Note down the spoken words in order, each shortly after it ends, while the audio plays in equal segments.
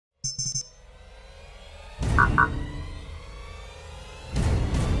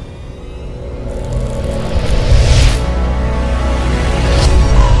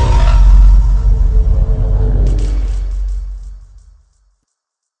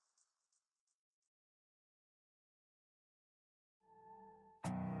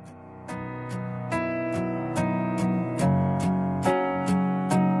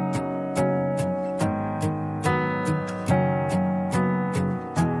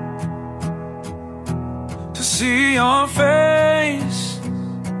See your face,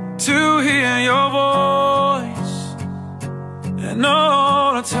 to hear your voice, and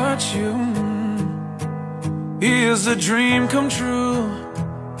all to touch you. Is a dream come true.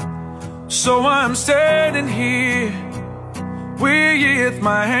 So I'm standing here with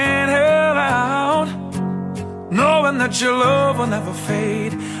my hand held out, knowing that your love will never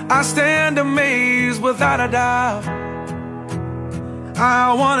fade. I stand amazed without a doubt.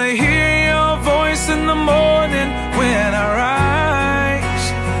 I wanna hear your voice in the morning when I rise.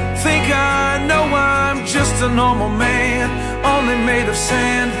 Think I know I'm just a normal man, only made of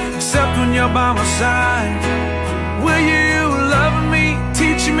sand, except when you're by my side. Will you love me,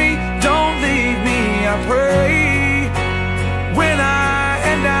 teach me, don't leave me, I pray. When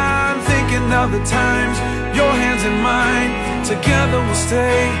I'm thinking of the times, your hands in mine, together we'll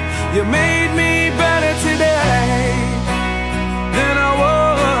stay. You made me better today than I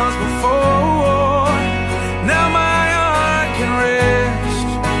was before. Now my heart can rest,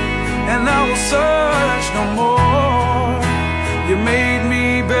 and I will search no more. You made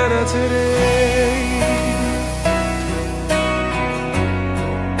me better today.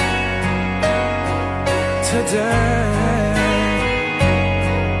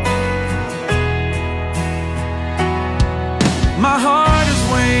 My heart is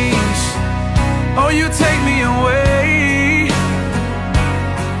wings, oh you take me away,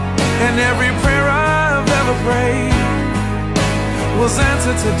 and every prayer I've ever prayed was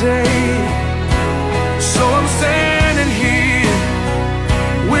answered today. So I'm standing here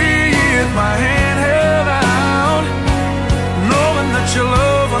with my hand held out, knowing that your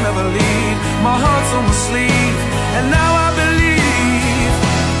love will never leave. My heart's on my sleeve, and now I believe.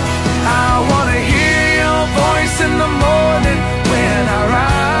 I wanna hear your voice in the morning when I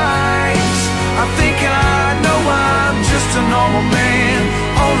rise. I think I know I'm just a normal man,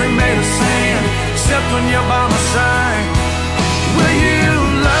 only made of sand, except when you're by my side. Will you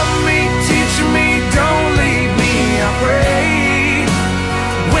love me, teach me, don't leave me, I pray.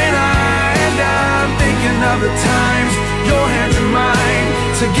 When I'm thinking of the times, your hands in mine,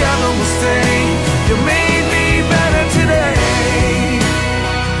 together we'll stay. You made me better today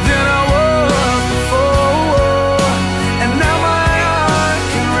than I was before, and now my heart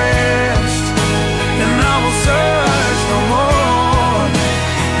can rest, and I will search no more.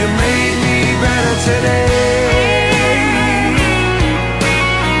 You made me better today.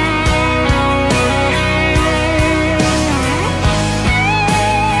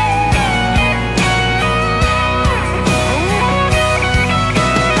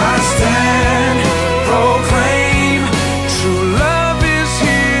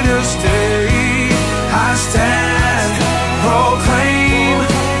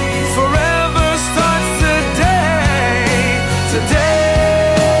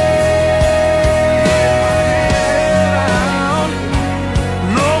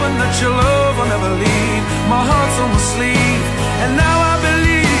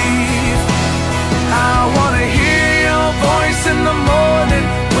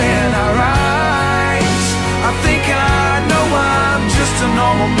 A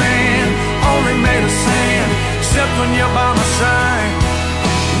normal man, only made of sand, except when you're by my side.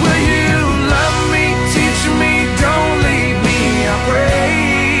 Will you love me, teach me, don't leave me, I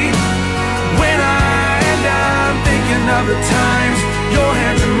pray. When I'm thinking of the time